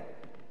again.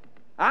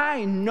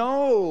 I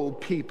know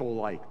people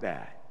like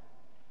that.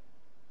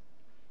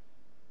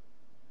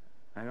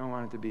 I don't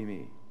want it to be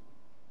me.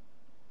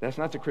 That's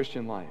not the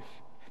Christian life.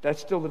 That's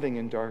still living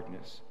in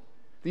darkness.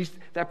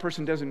 That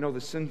person doesn't know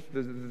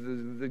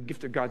the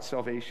gift of God's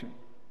salvation.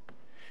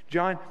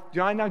 John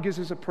now gives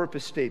us a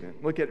purpose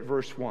statement. Look at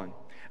verse 1.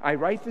 I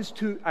write this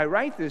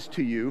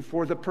to you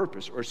for the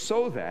purpose, or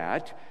so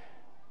that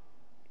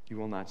you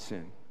will not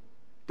sin.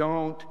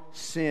 Don't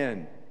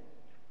sin.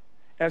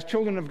 As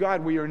children of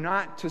God, we are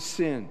not to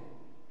sin.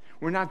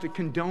 We're not to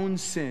condone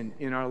sin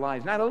in our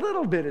lives. Not a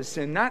little bit of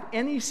sin, not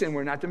any sin.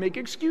 We're not to make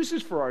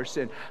excuses for our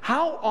sin.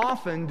 How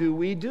often do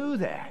we do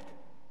that?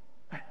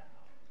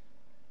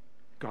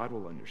 God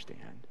will understand.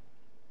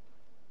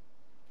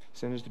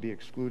 Sin is to be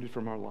excluded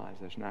from our lives.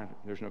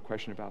 There's no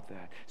question about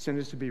that. Sin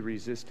is to be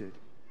resisted.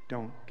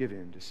 Don't give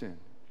in to sin.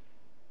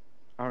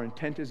 Our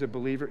intent as a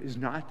believer is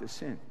not to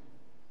sin.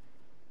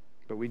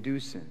 But we do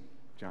sin,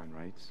 John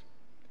writes.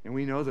 And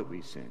we know that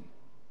we sin.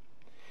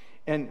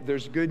 And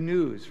there's good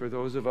news for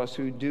those of us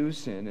who do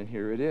sin, and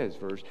here it is,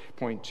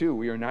 point 2.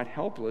 We are not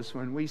helpless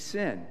when we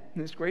sin.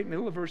 In this great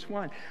middle of verse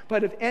 1.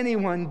 But if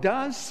anyone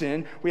does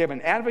sin, we have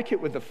an advocate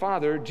with the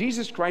Father,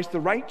 Jesus Christ, the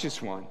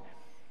righteous one.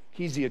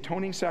 He's the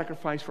atoning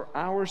sacrifice for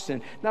our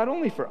sin, not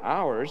only for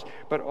ours,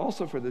 but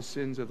also for the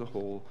sins of the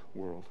whole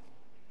world.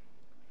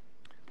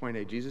 Point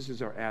A, Jesus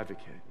is our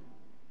advocate.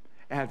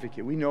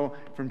 Advocate. We know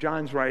from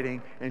John's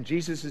writing and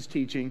Jesus'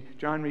 teaching,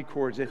 John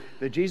records it,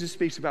 that Jesus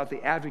speaks about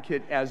the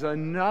advocate as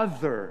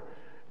another.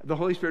 The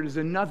Holy Spirit is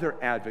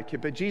another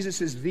advocate, but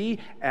Jesus is the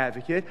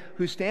advocate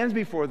who stands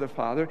before the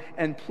Father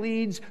and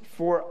pleads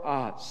for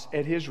us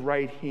at his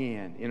right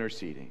hand,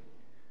 interceding.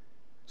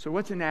 So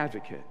what's an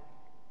advocate?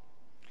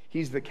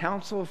 He's the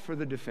counsel for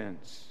the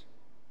defense.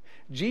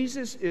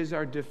 Jesus is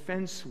our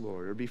defense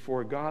lawyer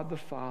before God the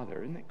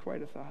Father. Isn't that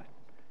quite a thought?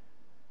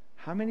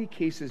 How many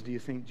cases do you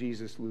think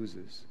Jesus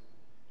loses?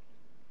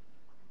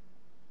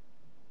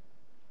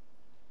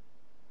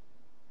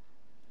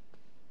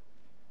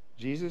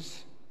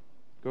 Jesus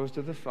goes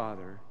to the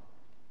Father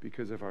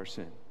because of our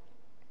sin.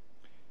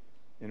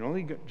 And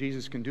only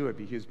Jesus can do it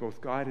because he's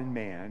both God and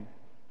man,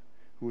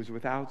 who is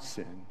without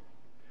sin,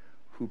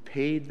 who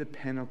paid the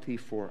penalty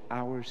for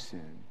our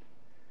sin.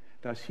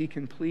 Thus, he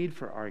can plead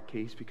for our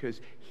case because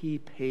he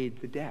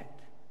paid the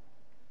debt.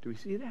 Do we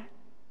see that?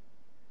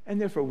 And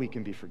therefore, we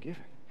can be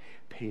forgiven.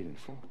 Paid in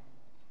full.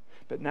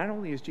 But not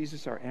only is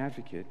Jesus our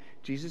advocate,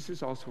 Jesus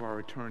is also our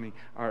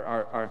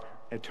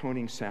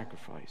atoning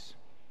sacrifice.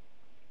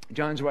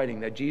 John's writing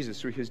that Jesus,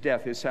 through his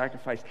death, his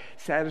sacrifice,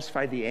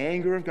 satisfied the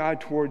anger of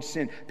God towards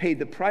sin, paid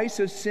the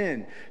price of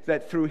sin,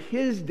 that through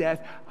his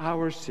death,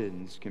 our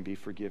sins can be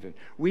forgiven.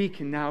 We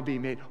can now be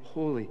made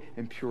holy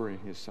and pure in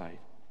his sight.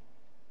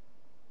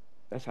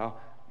 That's how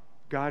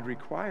God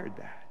required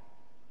that.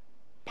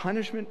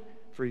 Punishment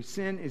for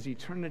sin is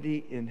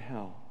eternity in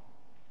hell.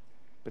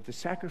 But the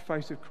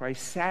sacrifice of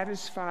Christ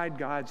satisfied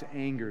God's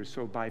anger,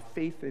 so by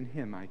faith in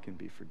him I can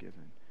be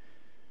forgiven.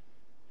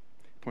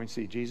 Point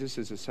C, Jesus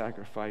is a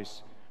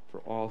sacrifice for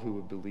all who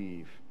would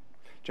believe.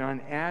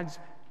 John adds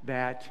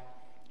that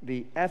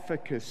the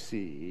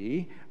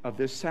efficacy of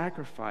this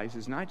sacrifice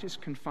is not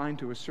just confined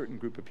to a certain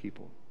group of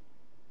people.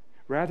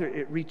 Rather,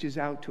 it reaches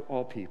out to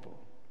all people.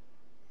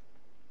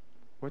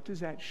 What does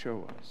that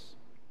show us?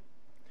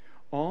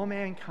 All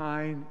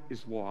mankind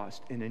is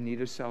lost and in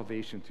need of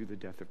salvation through the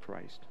death of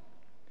Christ.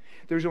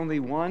 There's only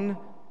one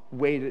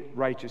way to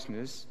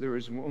righteousness. There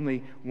is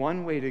only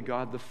one way to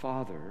God the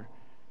Father,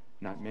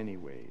 not many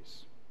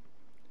ways.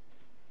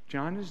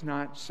 John is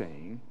not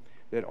saying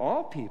that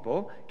all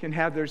people can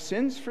have their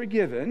sins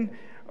forgiven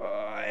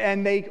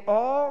and they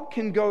all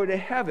can go to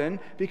heaven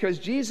because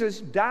Jesus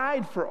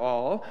died for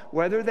all,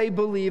 whether they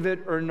believe it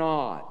or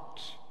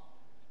not.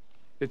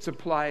 It's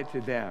applied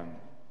to them.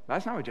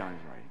 That's not what John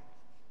is writing.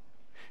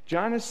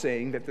 John is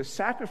saying that the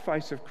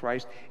sacrifice of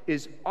Christ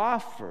is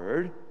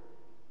offered,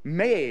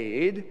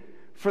 made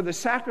for the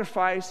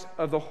sacrifice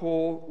of the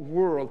whole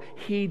world.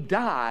 He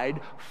died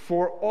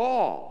for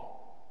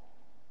all.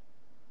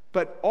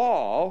 But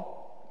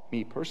all,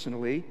 me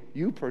personally,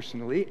 you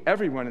personally,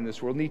 everyone in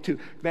this world, need to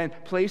then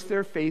place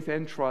their faith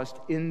and trust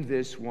in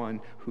this one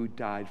who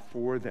died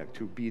for them,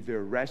 to be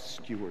their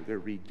rescuer, their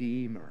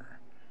redeemer.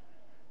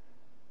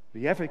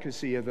 The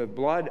efficacy of the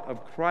blood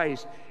of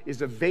Christ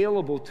is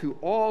available to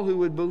all who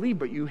would believe,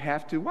 but you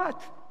have to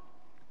what?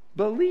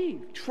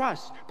 Believe,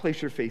 trust,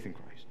 place your faith in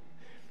Christ.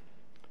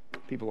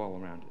 People all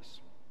around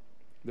us,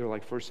 they're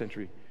like first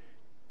century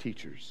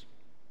teachers,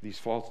 these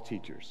false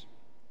teachers,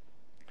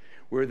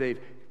 where they've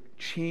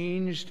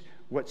changed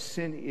what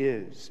sin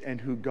is and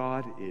who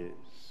God is.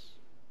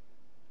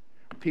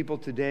 People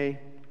today,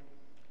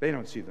 they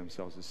don't see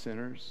themselves as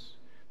sinners.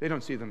 They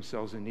don't see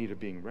themselves in need of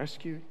being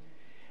rescued.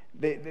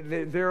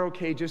 They're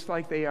okay just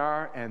like they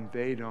are, and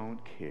they don't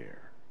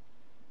care.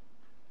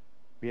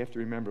 We have to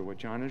remember what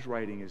John is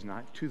writing is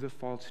not to the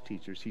false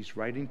teachers. He's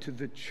writing to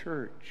the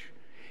church.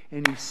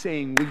 And he's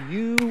saying, will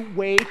you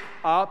wake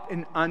up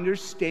and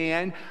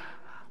understand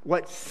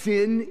what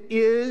sin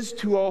is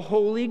to a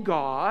holy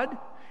God?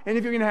 And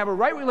if you're going to have a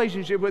right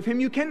relationship with him,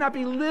 you cannot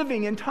be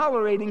living and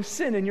tolerating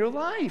sin in your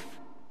life.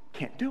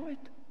 Can't do it.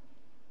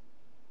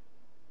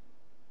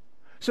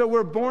 So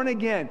we're born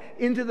again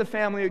into the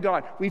family of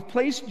God. We've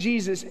placed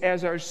Jesus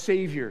as our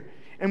Savior.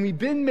 And we've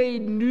been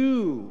made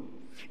new.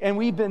 And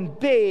we've been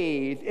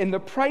bathed, and the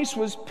price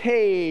was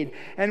paid,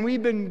 and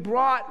we've been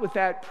brought with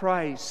that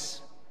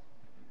price.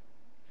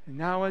 And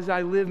now as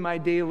I live my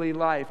daily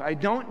life, I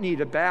don't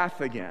need a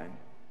bath again.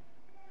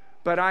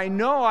 But I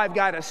know I've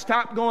got to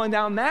stop going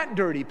down that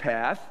dirty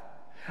path.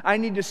 I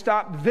need to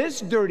stop this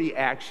dirty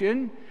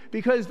action,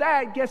 because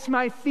that gets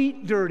my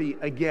feet dirty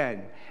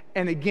again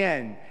and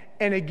again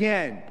and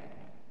again.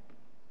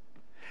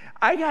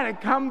 I got to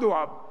come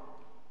to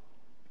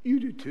you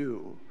do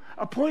too,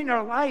 a point in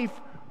our life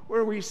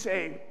where we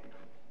say,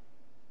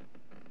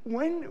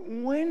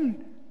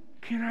 when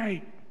can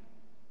I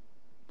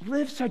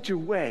live such a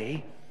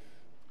way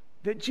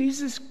that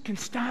Jesus can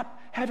stop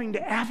having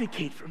to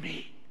advocate for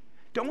me?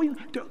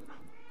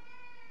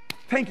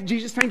 Thank you,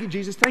 Jesus, thank you,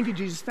 Jesus, thank you,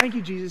 Jesus, thank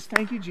you, Jesus,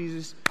 thank you,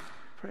 Jesus,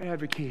 for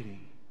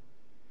advocating.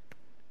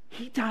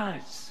 He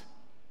does.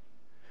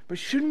 But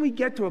shouldn't we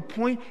get to a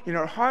point in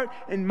our heart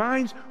and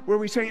minds where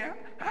we say,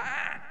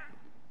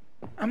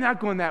 I'm not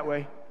going that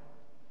way.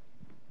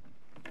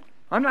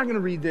 I'm not going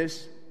to read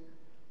this.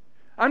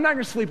 I'm not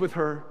going to sleep with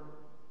her.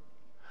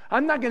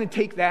 I'm not going to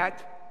take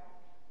that.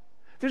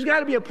 There's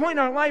got to be a point in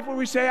our life where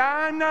we say,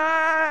 I'm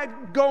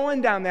not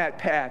going down that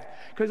path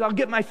because I'll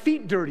get my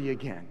feet dirty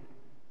again.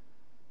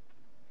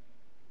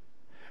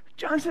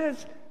 John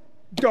says,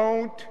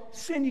 don't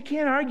sin. You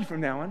can't argue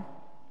from that one.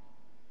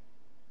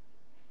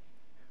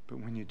 But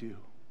when you do,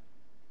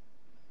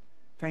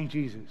 thank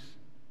Jesus.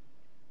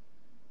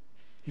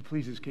 He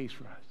pleads his case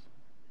for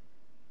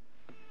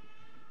us.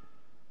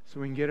 So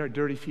we can get our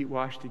dirty feet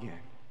washed again.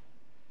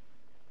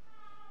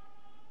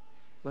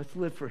 Let's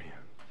live for him.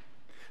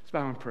 Let's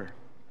bow in prayer.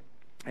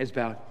 As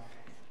bowed, I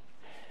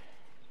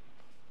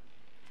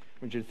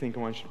want you to think,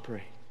 I want you to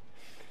pray.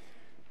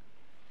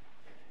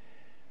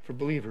 For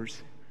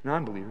believers,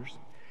 non-believers,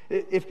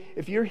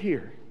 if you're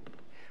here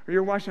or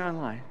you're watching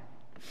online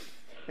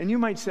and you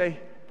might say,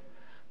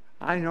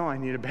 I know I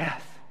need a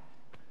bath.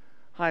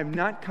 I have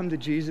not come to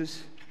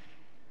Jesus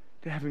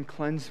to have him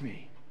cleanse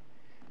me.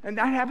 And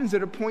that happens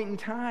at a point in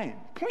time.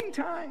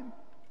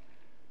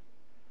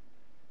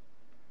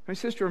 My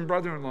sister and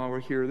brother-in-law were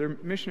here. They're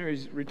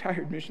missionaries,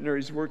 retired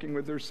missionaries, working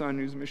with their son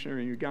who's a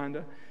missionary in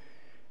Uganda.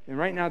 And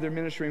right now they're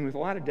ministering with a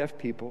lot of deaf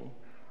people.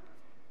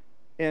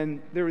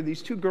 And there were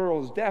these two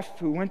girls, deaf,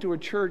 who went to a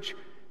church.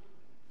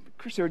 Of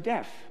course, they're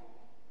deaf.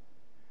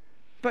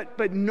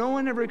 But no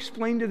one ever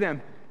explained to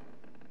them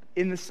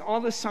in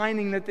all the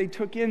signing that they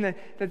took in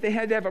that they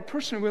had to have a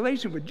personal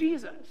relation with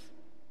Jesus.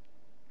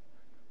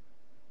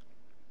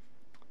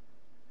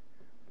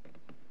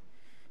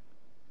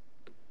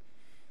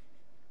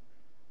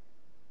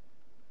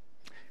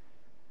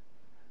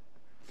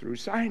 Through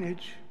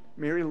signage,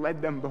 Mary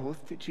led them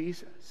both to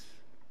Jesus.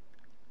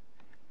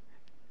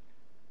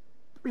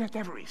 We have to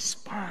have a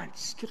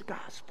response to the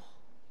gospel.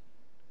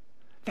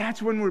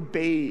 That's when we're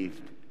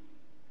bathed.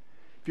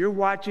 If you're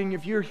watching,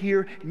 if you're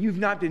here, and you've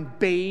not been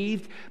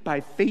bathed by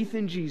faith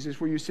in Jesus,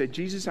 where you said,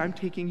 Jesus, I'm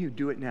taking you,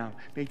 do it now.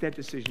 Make that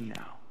decision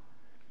now.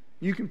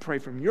 You can pray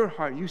from your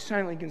heart. You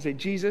silently can say,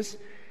 Jesus,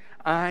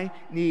 I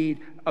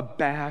need a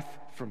bath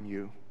from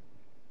you.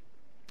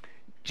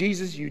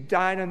 Jesus, you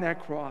died on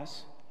that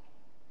cross,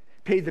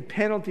 paid the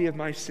penalty of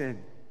my sin,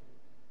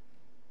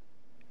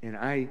 and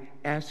I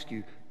ask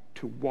you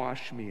to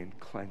wash me and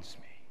cleanse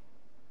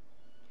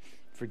me.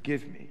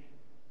 Forgive me.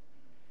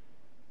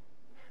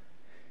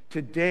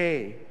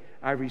 Today,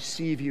 I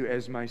receive you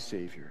as my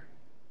Savior.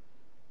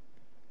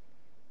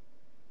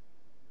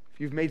 If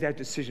you've made that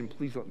decision,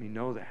 please let me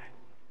know that.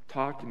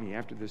 Talk to me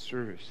after the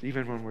service,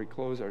 even when we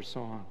close our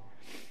song.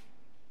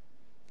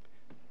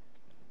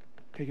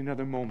 Take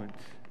another moment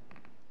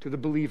to the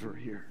believer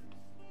here.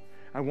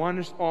 I want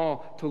us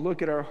all to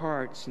look at our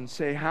hearts and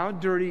say, how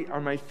dirty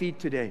are my feet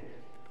today?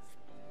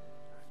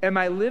 Am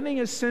I living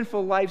a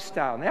sinful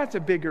lifestyle? And that's a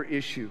bigger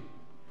issue.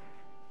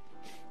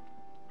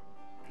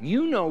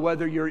 You know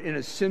whether you're in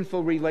a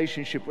sinful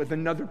relationship with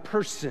another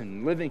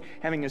person,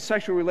 having a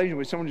sexual relationship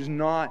with someone who's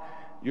not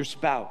your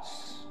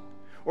spouse,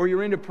 or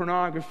you're into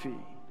pornography,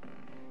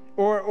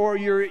 or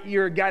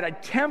you're got a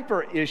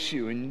temper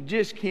issue and you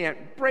just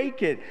can't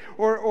break it,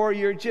 or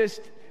you're just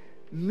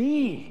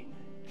mean,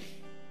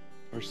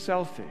 or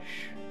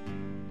selfish,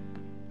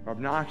 or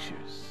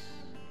obnoxious,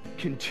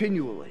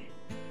 continually.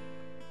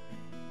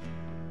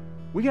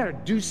 We got to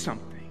do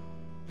something.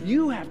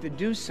 You have to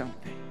do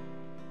something.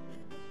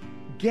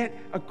 Get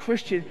a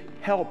Christian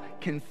help.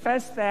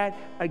 Confess that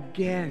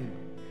again.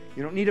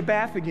 You don't need a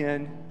bath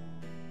again,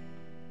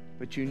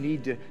 but you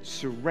need to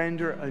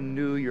surrender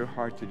anew your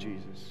heart to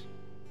Jesus.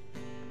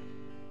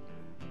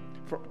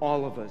 For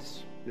all of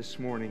us this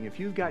morning, if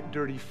you've got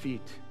dirty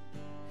feet,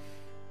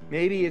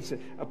 maybe it's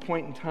a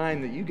point in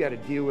time that you got to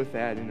deal with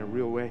that in a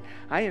real way.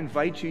 I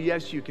invite you,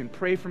 yes, you can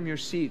pray from your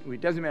seat.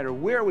 It doesn't matter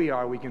where we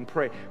are, we can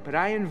pray. But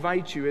I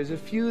invite you, as a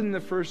few in the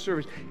first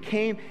service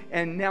came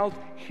and knelt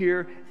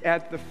here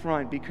at the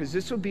front, because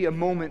this will be a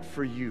moment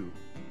for you.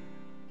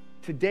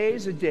 Today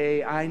is a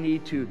day I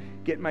need to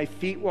get my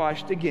feet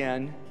washed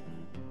again.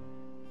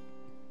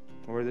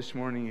 Or this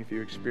morning, if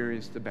you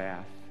experienced the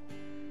bath,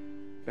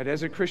 But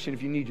as a Christian,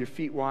 if you need your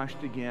feet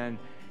washed again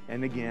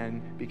and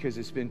again because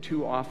it's been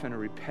too often a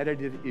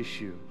repetitive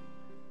issue,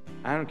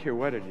 I don't care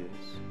what it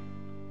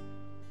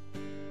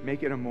is,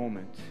 make it a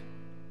moment.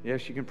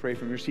 Yes, you can pray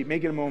from your seat.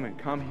 Make it a moment.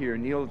 Come here,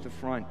 kneel at the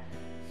front.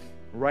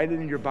 Write it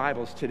in your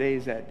Bibles. Today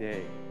is that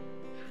day.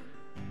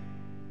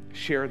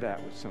 Share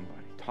that with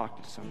somebody.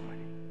 Talk to somebody.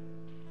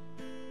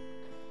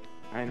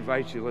 I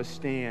invite you, let's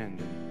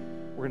stand.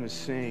 We're going to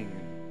sing.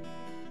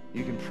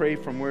 You can pray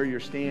from where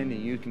you're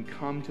standing. You can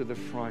come to the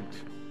front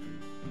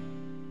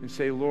and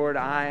say, Lord,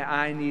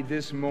 I need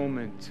this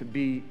moment to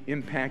be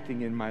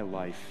impacting in my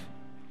life.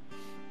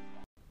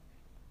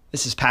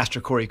 This is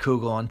Pastor Corey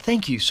Kugel, and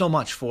thank you so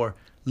much for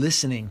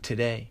listening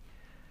today.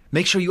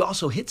 Make sure you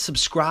also hit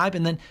subscribe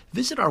and then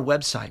visit our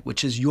website,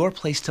 which is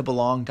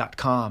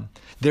yourplacetobelong.com.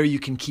 There you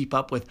can keep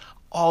up with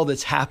all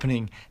that's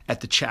happening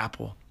at the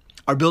chapel.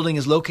 Our building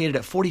is located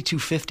at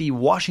 4250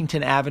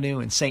 Washington Avenue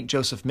in St.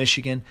 Joseph,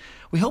 Michigan.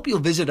 We hope you'll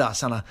visit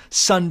us on a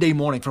Sunday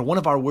morning for one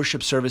of our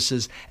worship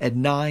services at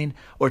 9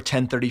 or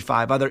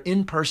 10:35, either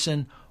in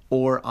person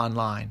or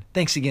online.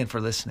 Thanks again for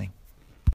listening.